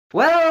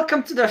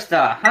Welcome to the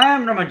Star.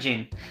 I'm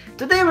Ramajin.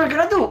 Today we're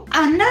gonna do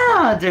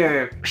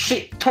another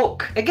shit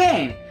talk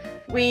again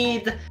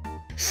with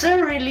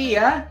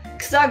Surilia,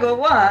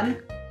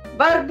 Xago1,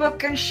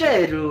 Barbok and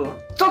Sheru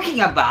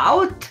talking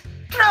about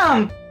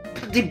Trump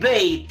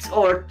debate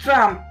or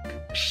Trump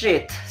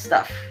shit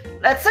stuff.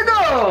 Let's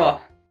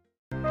go!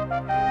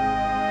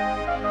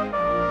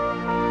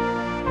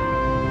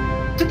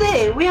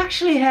 Today we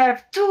actually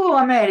have two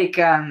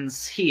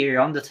Americans here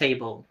on the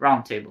table,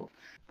 round table.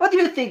 What do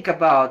you think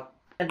about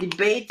a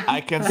debate?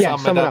 I can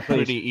sum it up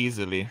pretty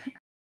easily.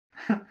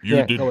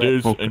 You did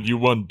this and you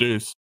want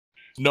this.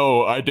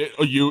 No, I did.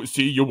 Oh, you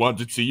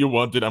want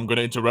it. I'm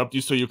gonna interrupt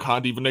you so you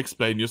can't even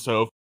explain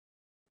yourself.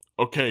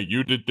 Okay,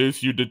 you did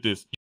this. You did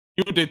this.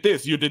 You did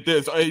this. You did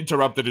this.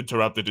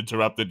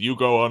 Interrupted. You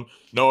go on.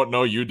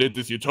 No, you did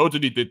this. You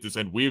totally did this,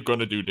 and we're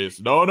gonna do this.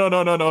 No.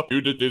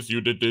 You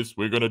did this.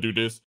 We're gonna do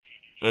this.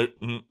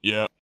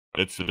 Yeah,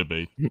 that's the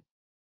debate.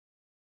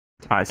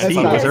 I see.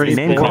 There's already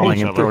name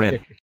calling and thrown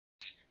in.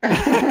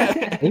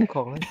 Name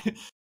calling?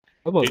 It's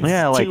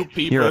yeah, like two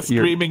people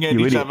screaming at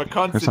each other,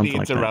 constantly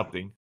like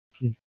interrupting.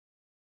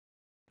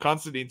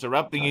 Constantly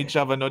interrupting each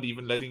other, not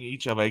even letting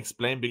each other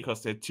explain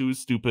because they're two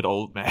stupid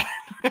old men.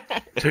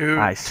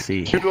 I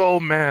see. Two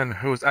old men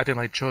who was acting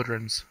like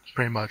children's,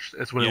 pretty much.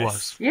 That's what it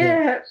was.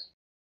 Yeah.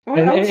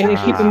 And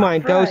keep in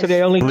mind, those are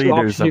the only two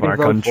Leaders options you of can our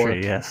vote country,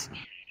 for. yes.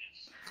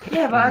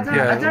 Yeah, but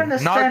I don't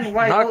understand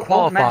why not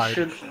old men qualified.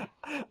 should...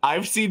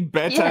 I've seen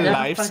better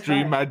live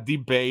streamer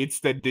debates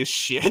than this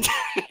shit.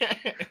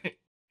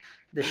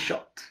 The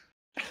shot.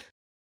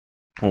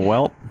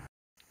 Well,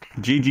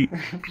 GG.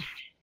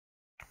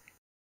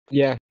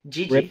 Yeah,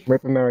 Gigi.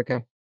 rip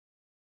America.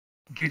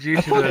 GG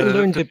I to thought I the-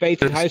 learned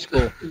debate in high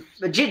school.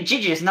 But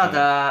Gigi is not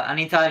an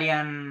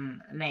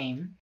Italian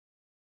name.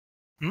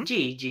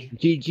 Gigi.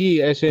 GG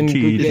as in GG.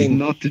 good game.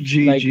 Not the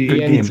GG. Like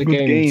the end of the Good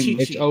game. game.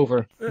 It's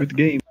over. Good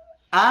game.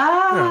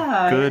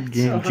 Ah! Good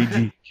game, so-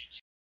 GG.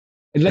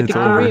 Let It's the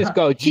over. Koreans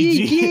go.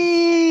 GG!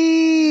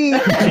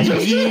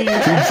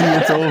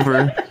 GG, it's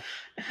over.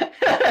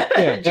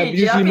 Yeah, that GG,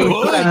 usually means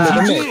Oh, flag to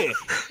the GG. mix.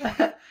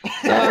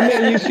 So, I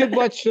mean, you should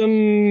watch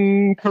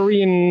some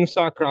Korean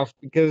StarCraft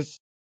because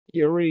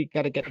you really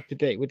got to get up to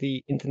date with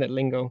the internet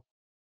lingo.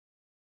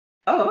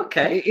 Oh,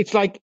 okay. It's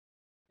like,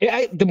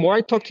 the more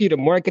I talk to you, the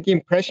more I get the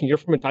impression you're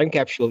from a time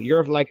capsule.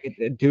 You're like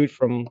a dude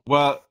from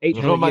Well,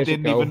 800 Roma years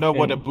didn't ago, even know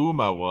what a and-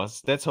 boomer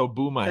was. That's how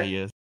boomer he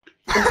is.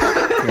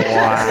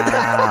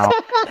 Wow.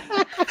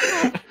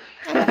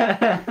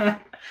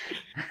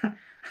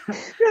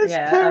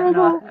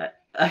 Yeah,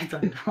 I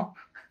don't know.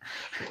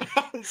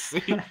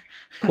 See?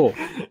 Cool.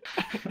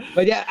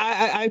 But yeah,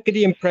 I get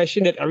the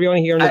impression that everyone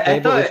here on the I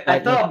table is thought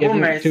like not given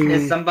boomer to...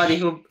 is somebody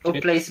who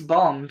plays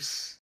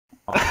bombs.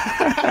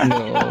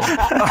 No.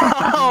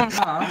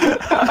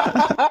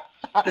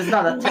 It's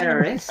not a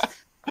terrorist.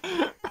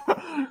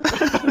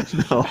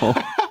 No.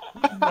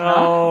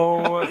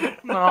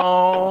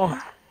 No.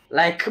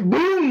 Like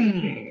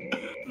boom.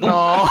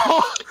 No.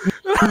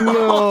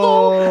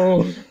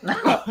 No.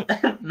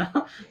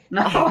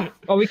 No.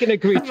 Oh, we can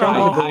agree. Trump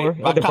is a boomer.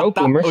 Or the both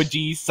boomers.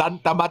 Oji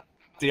Santa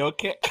Matti,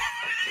 okay?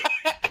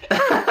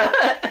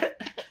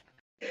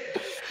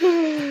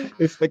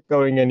 It's not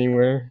going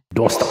anywhere.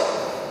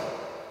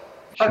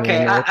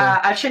 Okay,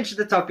 America. I changed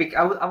the topic.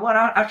 I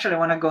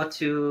want to go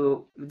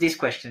to this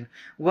question.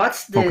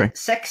 What's the Okay.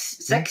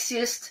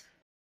 sexiest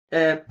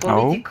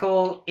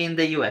political in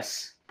the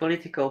US?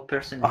 Political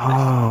person in the US.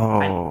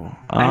 Oh.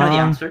 I know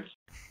the answer.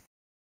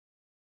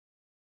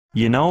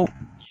 You know,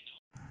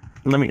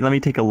 let me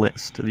take a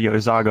list. Yo,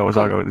 Zago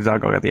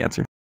got the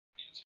answer.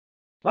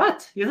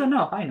 What? You don't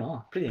know? I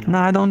know. Pretty know. No,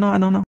 I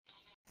don't know.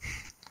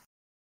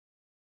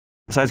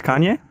 Besides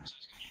Kanye?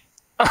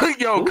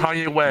 Yo,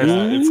 Kanye West.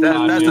 It's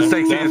That's the Kanye.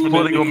 sexiest Definitely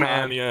political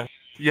man. Kanye.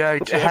 Yeah,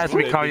 it has to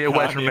be Kanye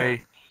West for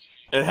me.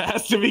 It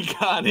has to be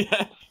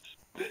Kanye.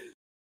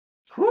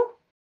 Who?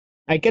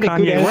 I get a good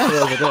Kanye answer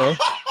over there.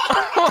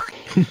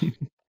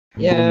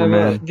 Yeah, Boomer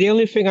well, man. the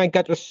only thing I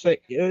got was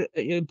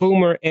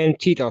Boomer and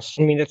Cheetos.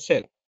 I mean, that's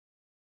it.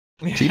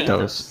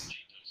 Cheetos.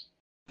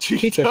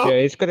 Cheetos, yeah,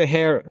 it's got a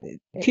hair.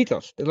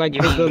 Cheetos, like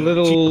You with the mean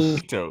little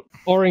Cheeto.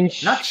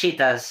 orange Not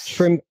cheetahs.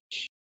 shrimp.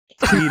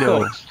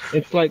 Cheeto.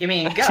 It's like You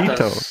mean Cheeto.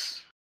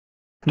 gatos?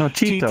 No,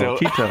 Cheeto.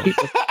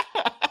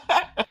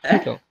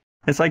 Cheeto.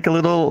 It's like a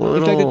little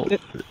It's like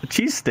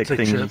cheese stick It's like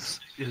thing. chips.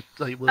 It's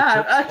like little I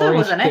chips. thought it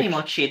was an Orange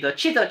animal cheetah.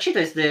 Cheetah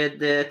is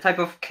the type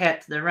of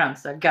cat that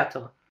runs, a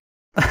gato.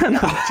 No,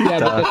 Yeah, cheetah.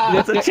 but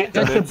That's a cheetah.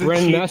 that's a That's a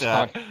brand cheetah.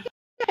 mascot.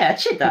 Yeah,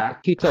 cheetah.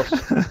 Cheetos.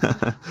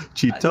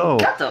 Cheeto.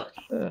 Gato.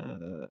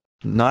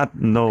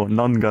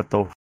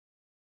 Non-gato.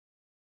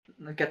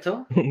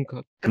 Gato?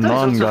 God. Gato is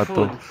also Non-gato.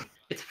 food.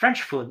 It's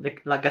French food,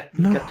 like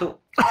No. gato.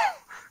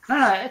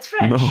 No, it's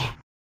French. No.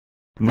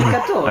 No,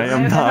 Gato, I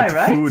am am I not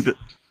right? food.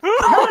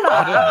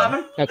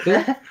 No,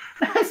 Gato?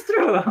 that's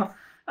true.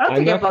 I don't I'm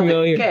think not about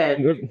familiar. the cat.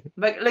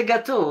 But le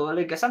gâteau,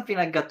 like something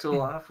like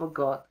gâteau. I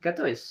forgot.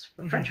 Gâteau is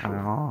French food.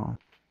 Oh.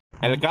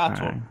 El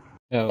Gato. Alright.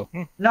 Oh.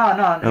 No,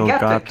 El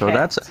gato Gato.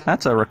 cat.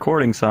 That's a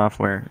recording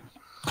software.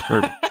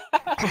 Or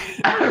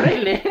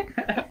Really?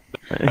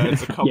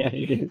 It's a Yeah,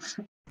 it is.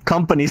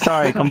 Company,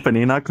 sorry,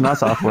 company, not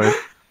software.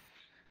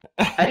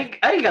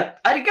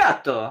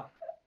 Arigato.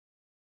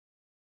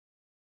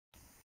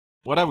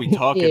 What are we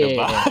talking Yeah.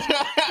 about?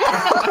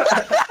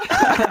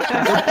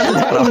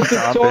 Trying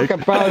to talk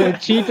about the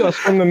Cheetos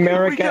from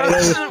America and then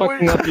it's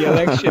fucking up the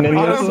election and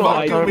How you're the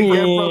like, fuck do we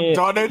get from yeah.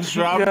 Donald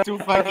Trump to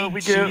fucking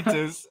we get-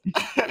 Cheetos?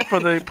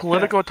 From the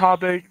political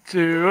topic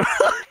to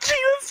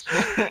Cheetos,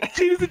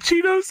 Cheetos and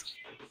Cheetos.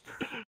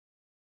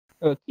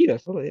 Oh,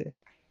 Cheetos.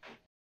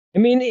 I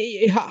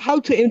mean, how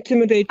to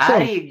intimidate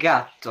Trump?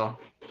 Arigato.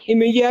 I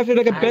mean, you have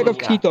like a bag of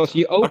Cheetos.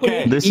 You open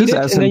Okay. it, This eat is it,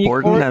 as and then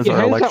important as your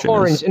our hands election are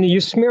orange, is. and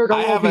you smear it all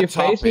I have over a your face.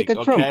 And you topic,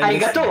 get Trump. okay?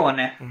 Listen.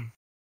 Arigatone.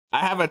 I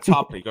have a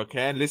topic,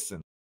 okay?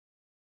 Listen.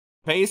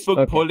 Facebook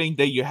Okay. pulling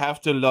that you have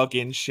to log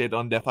in shit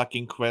on their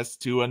fucking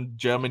Quest 2 and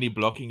Germany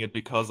blocking it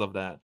because of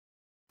that.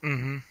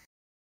 Mm-hmm.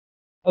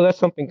 Oh, that's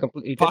something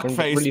completely Fuck different.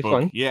 But Facebook. really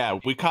fun. Yeah,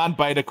 we can't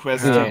buy the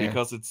Quest Yeah. 2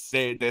 because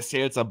their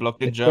sales are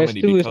blocked in The Germany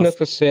Quest 2 is because not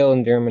for sale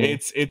in Germany.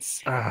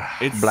 it's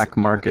Black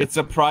market. It's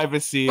a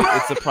privacy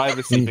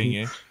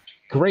thingy.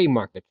 Gray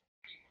market.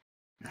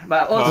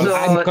 But Because also,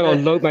 I'm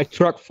gonna load my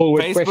truck full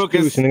with Facebook Quest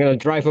 2s is- and I'm gonna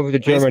drive over to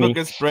Germany. Facebook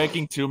is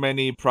breaking too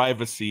many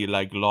privacy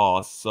like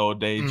laws, so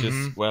they just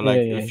Mhm. were like,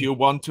 Yeah. if you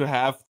want to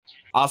have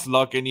us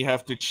log in, you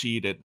have to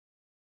cheat it.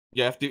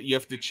 You have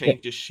to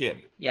change the shit.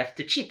 you have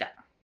to cheat.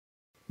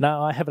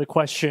 Now I have a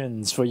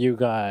questions for you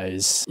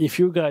guys. If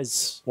you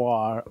guys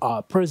were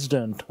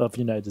president of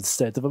United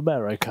States of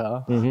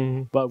America,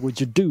 Mhm. what would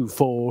you do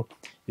for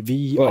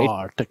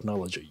VR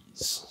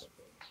technologies?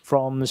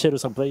 From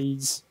Shadow-san,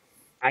 please.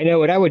 I know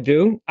what I would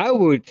do. I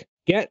would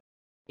get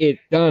it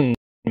done,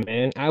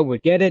 man. I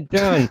would get it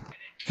done.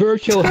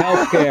 Virtual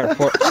healthcare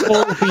for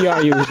all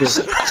VR users.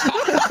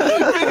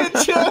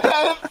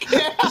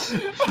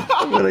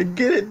 I'm gonna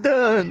get it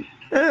done.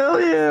 Hell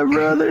yeah,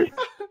 brother.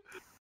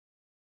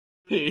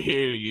 Hell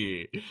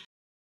yeah. You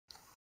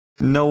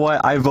know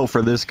what? I vote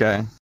for this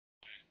guy.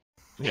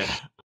 Yeah.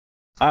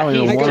 I don't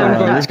even He's want to gonna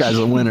run. die. This guy's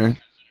a winner.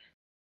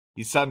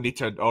 He suddenly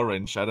turned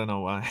orange. I don't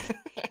know why.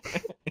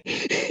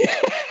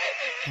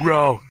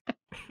 Bro.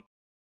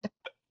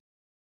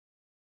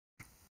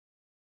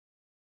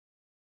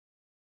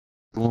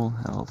 Full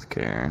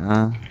healthcare,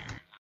 huh?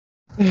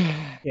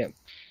 Yeah.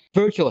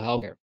 Virtual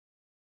healthcare.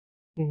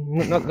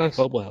 Not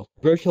global health.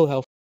 Virtual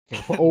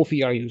healthcare for all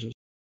VR users.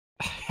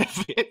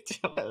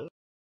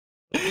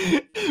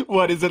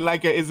 What is it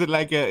like? Is it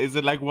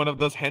like one of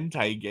those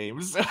hentai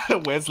games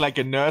where it's like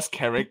a nurse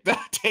character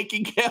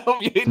taking care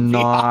of you? In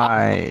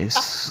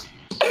Nice.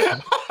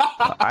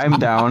 I'm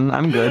down.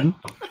 I'm good.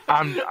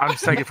 I'm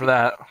second for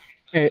that.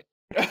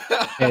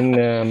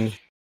 And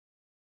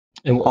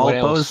what All else?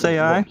 opposed, say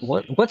aye.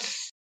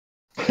 What's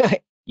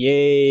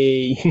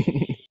yay?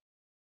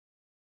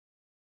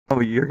 Oh,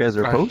 you guys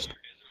are Aye. opposed?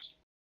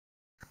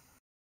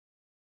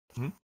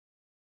 Hmm?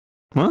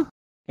 Huh?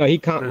 Oh, he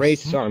can't There's-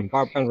 raise his arm.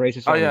 Bob can't raise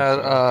his Oh arm.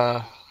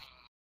 yeah.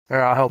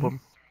 Here, I'll help him.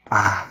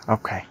 Ah,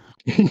 okay.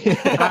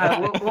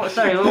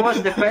 Sorry, what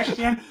was the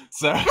question?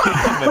 Sorry.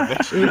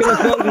 You're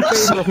gonna vote in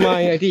favor of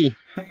my ID.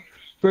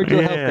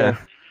 Virtual Yeah.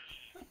 healthcare.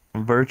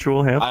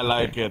 Virtual health. I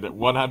like it.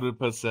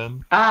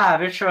 100%.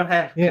 Virtual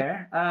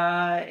healthcare.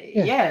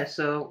 Yeah.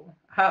 So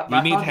how? We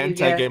need how do you hentai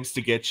get- games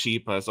to get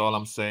cheaper. Is all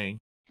I'm saying.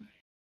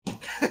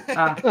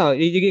 Oh,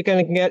 you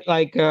can get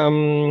like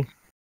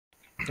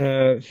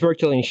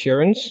virtual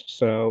insurance.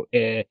 So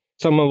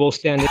someone will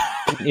stand in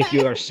if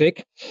you are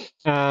sick.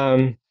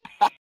 What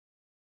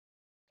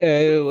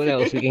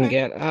else we can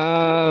get?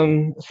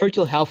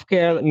 Virtual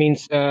healthcare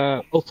means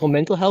also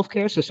mental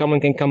healthcare. So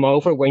someone can come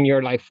over when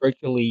you're like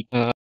virtually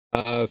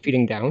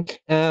feeling down.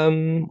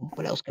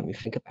 What else can we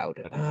think about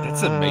it?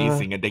 That's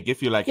amazing. And they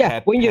give you like Yeah,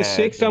 head when you're pads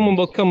sick, and- someone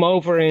will come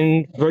over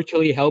and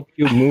virtually help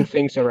you move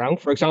things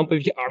around. For example,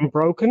 if your arm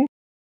broken,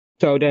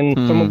 so then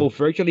someone will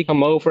virtually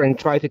come over and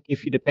try to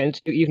give you the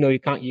pencil, even though you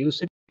can't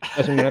use it.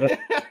 Doesn't matter.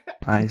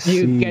 I see.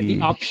 You get the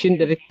option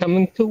that it's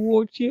coming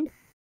towards you.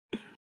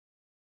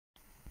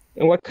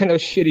 And what kind of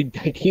shitty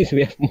ideas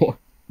we have more?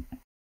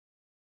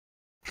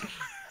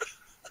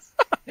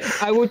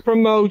 I would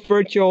promote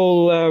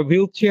virtual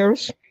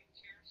wheelchairs.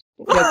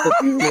 That would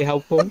be really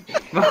helpful.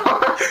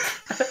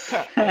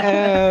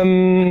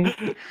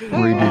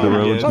 Redo the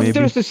roads, yes. maybe.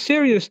 There's a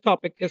serious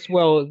topic as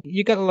well.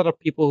 You got a lot of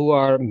people who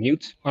are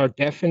mute or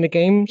deaf in the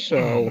game,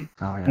 so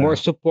Oh, yeah. more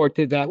support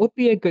to that would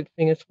be a good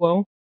thing as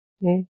well.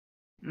 Mm.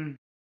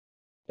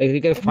 Like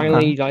you can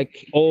finally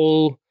like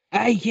all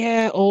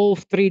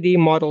 3D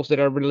models that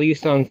are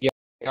released on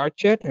VR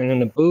chat and in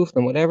the booth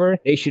and whatever,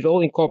 they should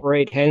all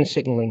incorporate hand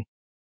signaling.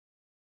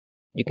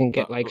 You can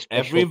get like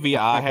every special VR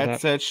stuff like that.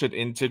 headset should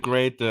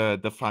integrate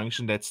the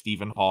function that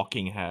Stephen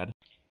Hawking had.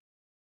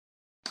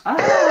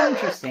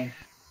 Interesting.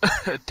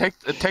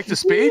 take the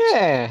speech.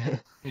 Yeah.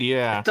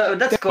 Yeah, So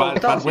that's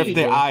called but with the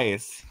Toby.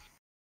 eyes.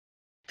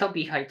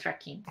 Toby high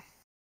tracking.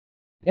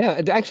 Yeah,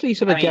 it's actually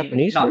sort of I mean,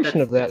 Japanese no,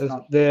 version of that. that's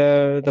not-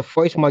 The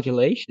voice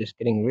modulation is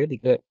getting really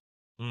good.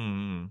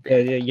 Mm.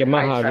 The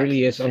Yamaha High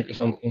really tracking is onto really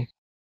something.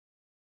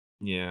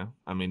 Yeah,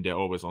 I mean they're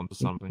always onto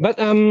something. But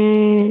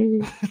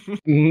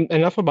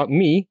enough about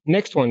me.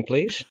 Next one,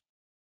 please.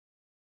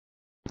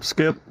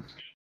 Skip.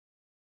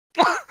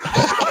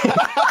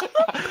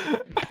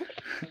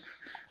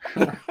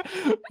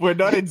 We're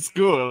not in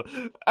school.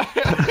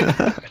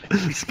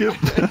 Skip.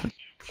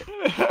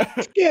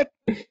 Skip.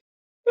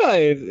 Well,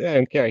 I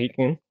don't care. He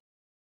can.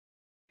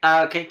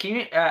 Okay, can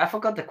you? I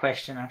forgot the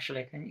question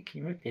actually. Can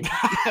you repeat?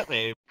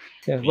 Yeah.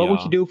 What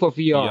would you do for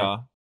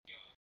VR?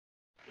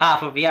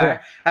 For VR,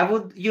 Yeah. I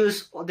would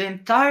use the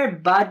entire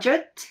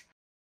budget,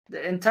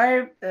 the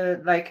entire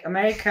like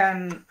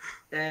American.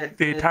 The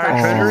entire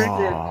treasury?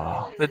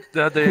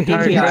 The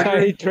entire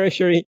Yeah.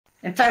 treasury?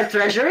 Entire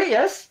treasury,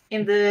 yes,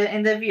 in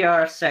the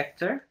VR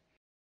sector,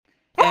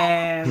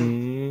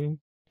 and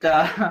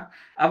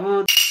I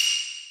would.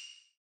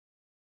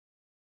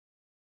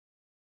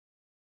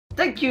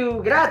 Thank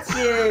you,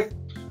 grazie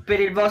per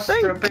il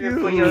vostro.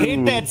 For your...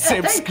 Hit that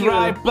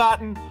subscribe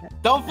button.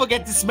 Don't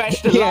forget to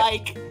smash the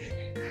like.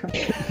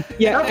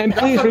 Yeah, and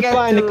don't please forget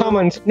reply in the to-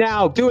 comments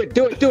now. Do it.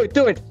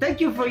 Thank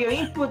you for your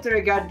input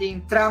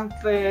regarding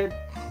trumpets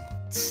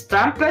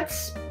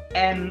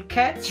and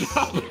cats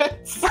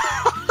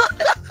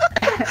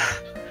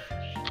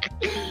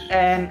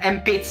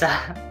and pizza.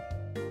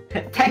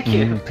 Thank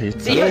you. Pizza.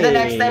 See you in the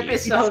next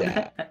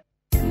episode.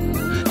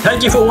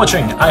 Thank you for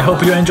watching. I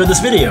hope you enjoyed this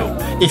video.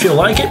 If you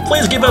like it,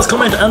 please give us a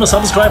comment and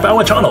subscribe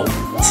our channel.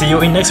 See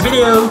you in next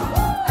video.